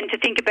 and to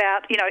think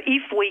about,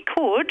 if we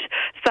could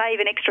save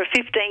an extra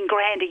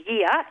 $15,000 a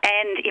year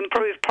and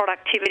improve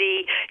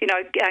productivity,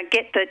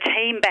 get the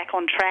team back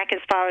on track as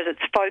far as its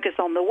focus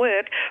on the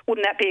work,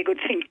 wouldn't that be a good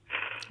thing?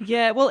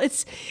 Yeah, well,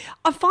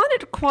 I find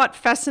it quite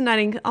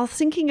fascinating. I was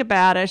thinking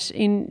about it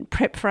in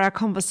prep for our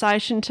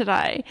conversation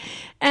today,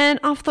 and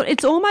I've thought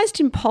it's almost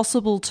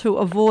impossible to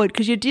avoid,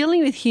 because you're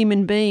dealing with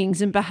human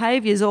beings and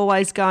behaviour is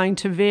always going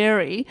to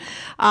vary,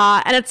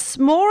 and it's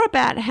more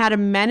about how to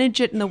manage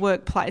it in the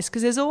workplace,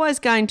 because there's always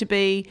going to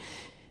be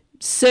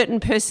certain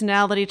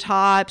personality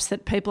types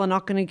that people are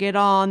not going to get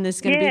on.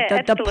 There's going to be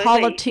the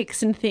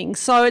politics and things.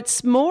 So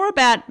it's more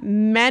about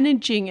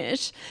managing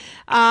it.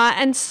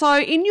 And so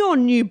in your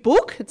new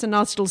book, it's a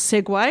nice little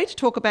segue to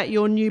talk about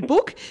your new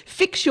book,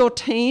 Fix Your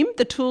Team,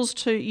 the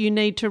tools you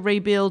need to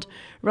rebuild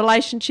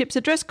relationships,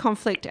 address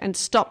conflict and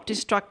stop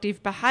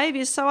destructive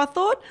behaviours. So I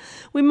thought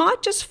we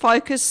might just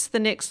focus the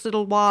next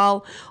little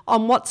while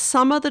on what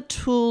some of the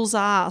tools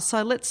are.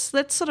 So let's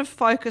sort of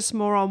focus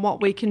more on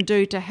what we can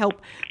do to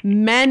help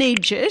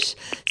manage it.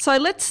 So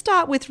let's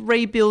start with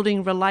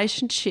rebuilding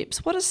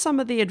relationships. What are some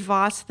of the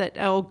advice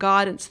or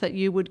guidance that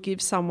you would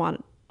give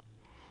someone?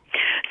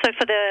 So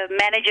for the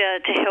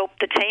manager to help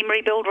the team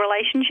rebuild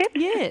relationships?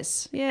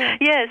 Yes, yeah.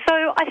 Yeah,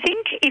 so I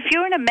think if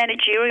you're in a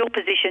managerial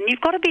position,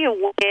 you've got to be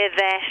aware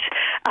that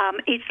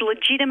it's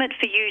legitimate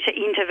for you to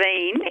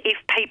intervene if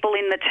people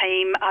in the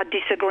team are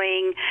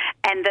disagreeing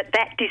and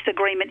that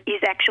disagreement is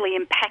actually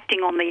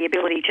impacting on the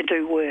ability to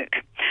do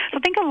work. So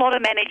I think a lot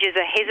of managers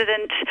are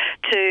hesitant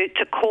to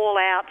call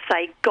out,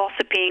 say,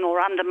 gossiping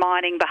or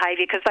undermining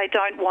behaviour because they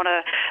don't want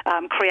to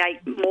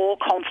create more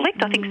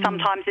conflict. I think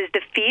sometimes there's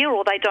the fear,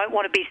 or they don't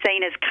want to be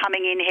seen as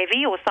coming in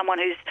heavy or someone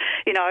who's,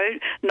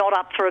 not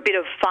up for a bit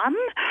of fun.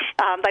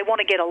 They want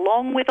to get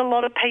along with a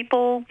lot of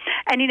people.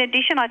 And in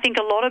addition, I think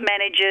a lot of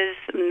managers,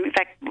 in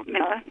fact,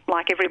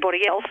 like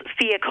everybody else,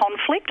 fear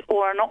conflict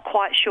or are not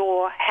quite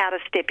sure how to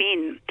step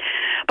in.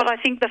 But I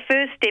think the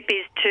first step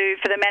is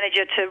for the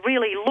manager to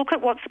really look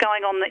at what's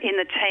going on in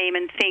the team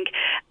and think,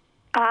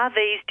 are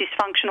these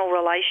dysfunctional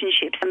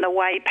relationships and the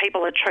way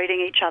people are treating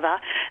each other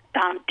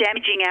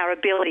damaging our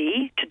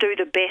ability to do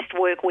the best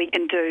work we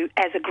can do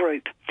as a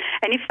group?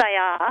 And if they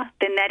are,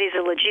 then that is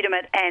a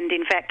legitimate and,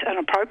 in fact, an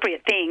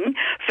appropriate thing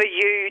for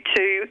you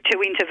to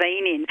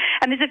intervene in.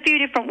 And there's a few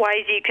different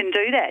ways you can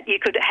do that. You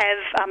could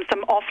have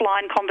some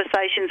offline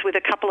conversations with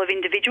a couple of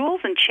individuals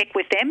and check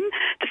with them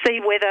to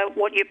see whether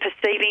what you're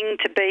perceiving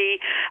to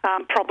be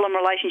problem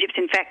relationships,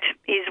 in fact,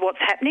 is what's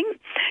happening.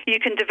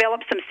 You can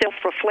develop some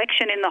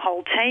self-reflection in the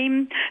whole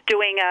team,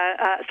 doing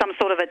some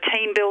sort of a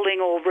team building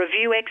or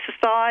review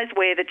exercise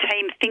where the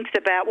team thinks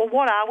about, well,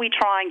 what are we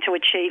trying to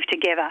achieve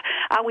together?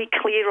 Are we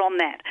clear on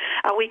that?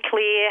 Are we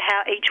clear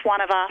how each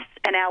one of us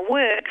and our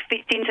work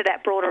fits into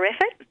that broader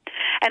effort?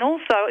 And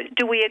also,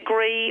 do we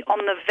agree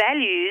on the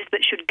values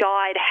that should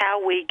guide how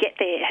we get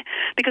there?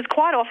 Because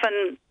quite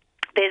often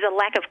there's a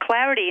lack of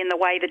clarity in the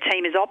way the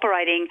team is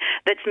operating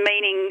that's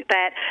meaning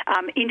that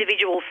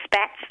individual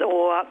spats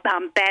or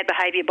bad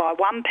behaviour by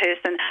one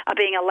person are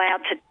being allowed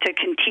to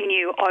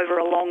continue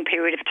over a long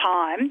period of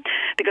time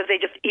because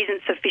there just isn't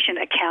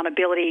sufficient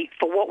accountability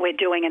for what we're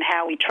doing and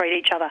how we treat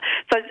each other.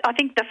 So I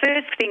think the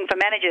first thing for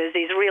managers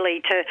is really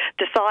to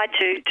decide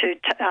to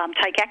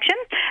take action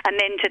and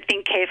then to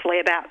think carefully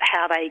about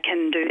how they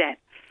can do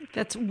that.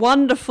 That's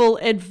wonderful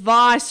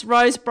advice,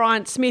 Rose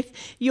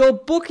Bryant-Smith. Your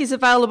book is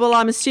available,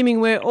 I'm assuming,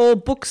 where all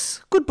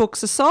good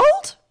books are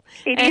sold?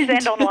 It is,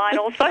 and online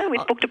also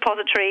with Book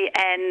Depository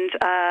and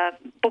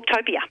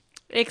Booktopia.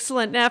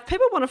 Excellent. Now, if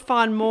people want to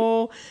find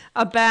more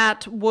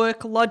about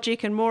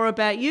WorkLogic and more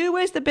about you,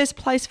 where's the best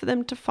place for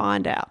them to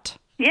find out?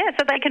 Yeah,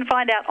 so they can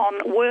find out on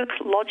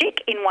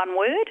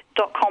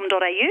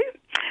worklogic.com.au,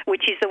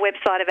 which is the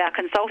website of our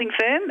consulting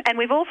firm. And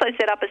we've also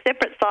set up a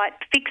separate site,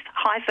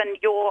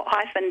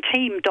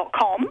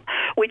 fix-your-team.com,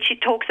 which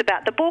talks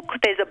about the book.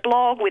 There's a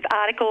blog with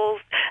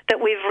articles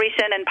that we've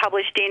written and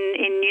published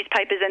in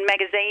newspapers and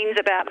magazines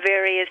about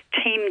various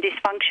team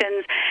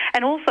dysfunctions.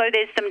 And also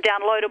there's some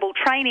downloadable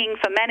training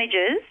for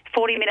managers,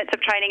 40 minutes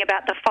of training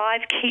about the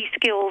 5 key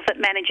skills that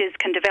managers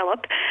can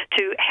develop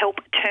to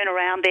help turn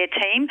around their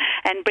team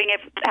and bring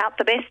out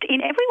the best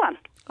in everyone.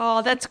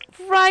 Oh, that's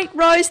great,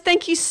 Rose.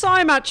 Thank you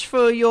so much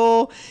for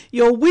your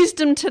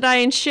wisdom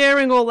today and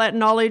sharing all that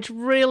knowledge.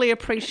 Really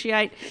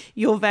appreciate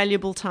your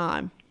valuable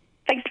time.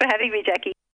 Thanks for having me, Jackie.